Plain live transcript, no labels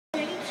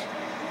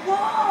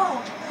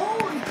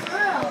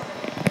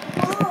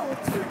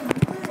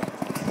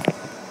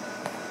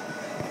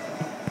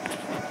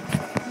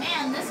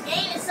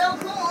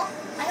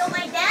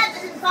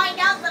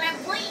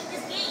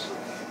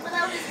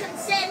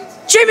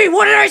Jimmy,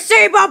 what did I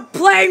say about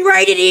playing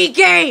rated E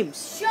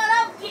games? Shut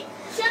up,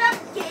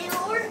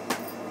 Gaylord.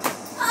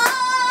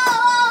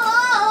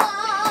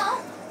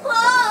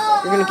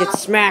 You're gonna get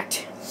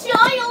smacked.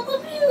 Child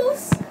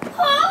abuse.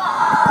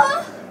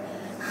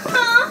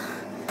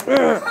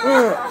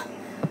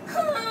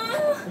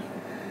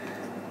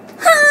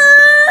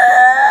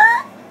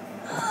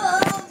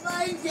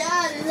 My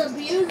dad is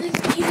abusing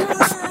me.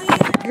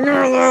 You're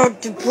not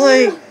allowed to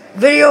play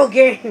video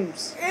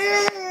games.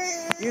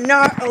 You're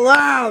not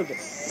allowed.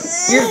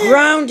 You're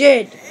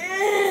grounded.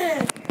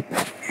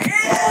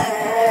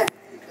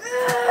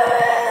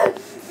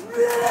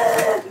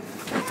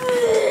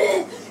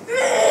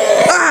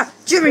 Ah,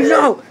 Jimmy,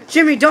 no.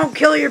 Jimmy, don't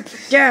kill your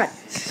dad.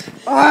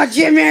 Ah,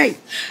 Jimmy.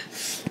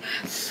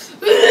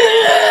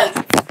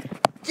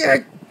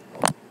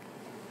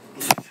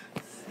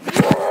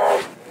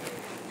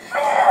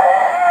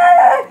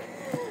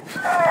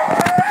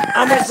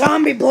 I'm a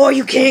zombie boy,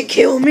 you can't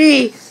kill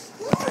me.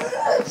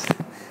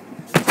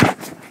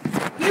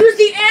 Use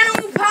the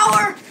animal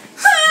power.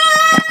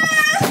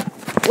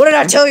 What did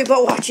I tell you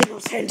about watching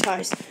those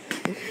hentais?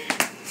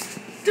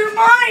 They're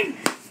mine.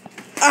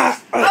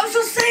 I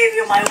shall save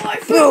you, my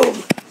wife.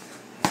 Boom.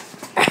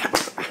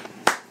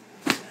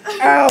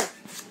 Ow.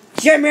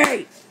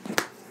 Jimmy.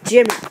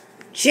 Jimmy.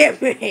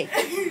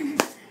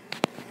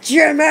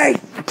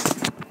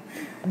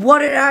 What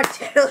did I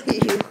tell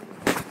you?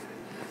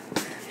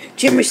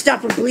 Jimmy,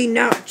 stop from bleeding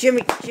out.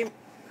 Jimmy.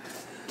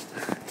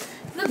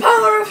 The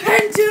power of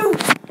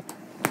Hentu.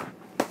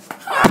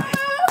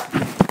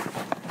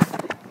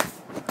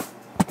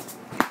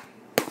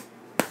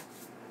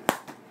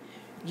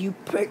 You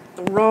picked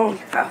the wrong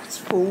house,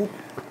 fool.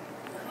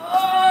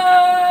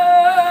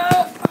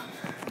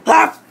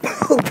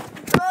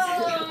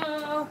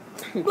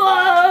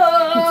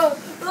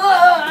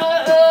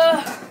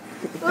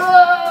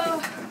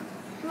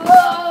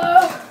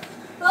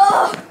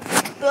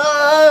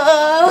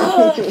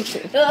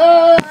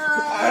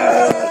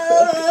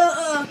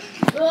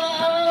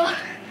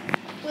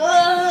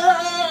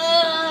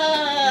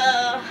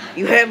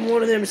 You having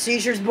one of them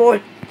seizures,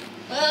 boy?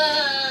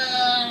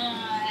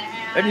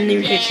 I didn't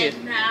even hit you.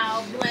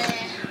 Now,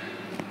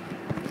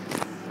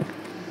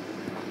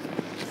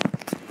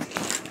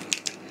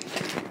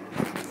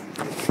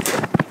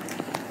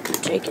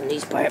 Taking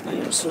these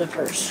Batman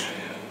slippers.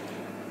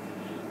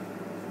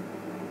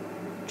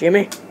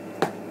 Jimmy?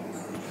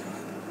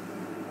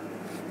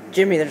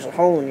 Jimmy, there's a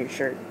hole in your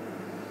shirt.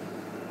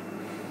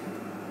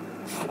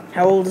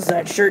 How old is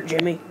that shirt,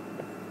 Jimmy?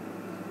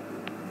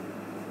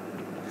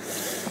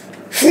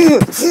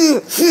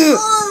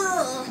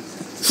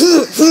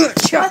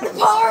 By the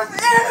power of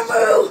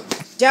Animu!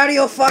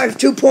 DaddyOSE7EN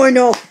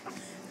 2.0.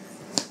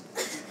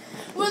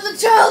 Where the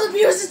child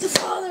abuses the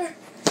father.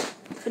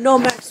 No,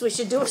 Max, we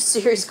should do a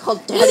series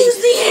called Daddy. Use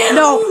the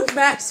animal. No,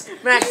 Max,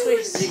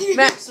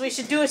 we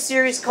should do a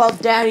series called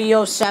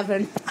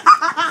DaddyOSE7EN.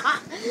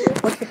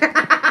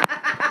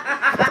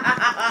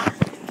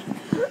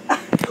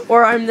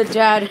 Or I'm the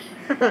dad.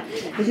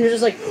 And you're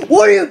just like,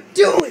 what are you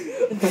doing?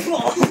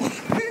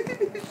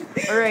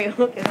 Alright,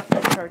 okay,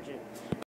 that's charging.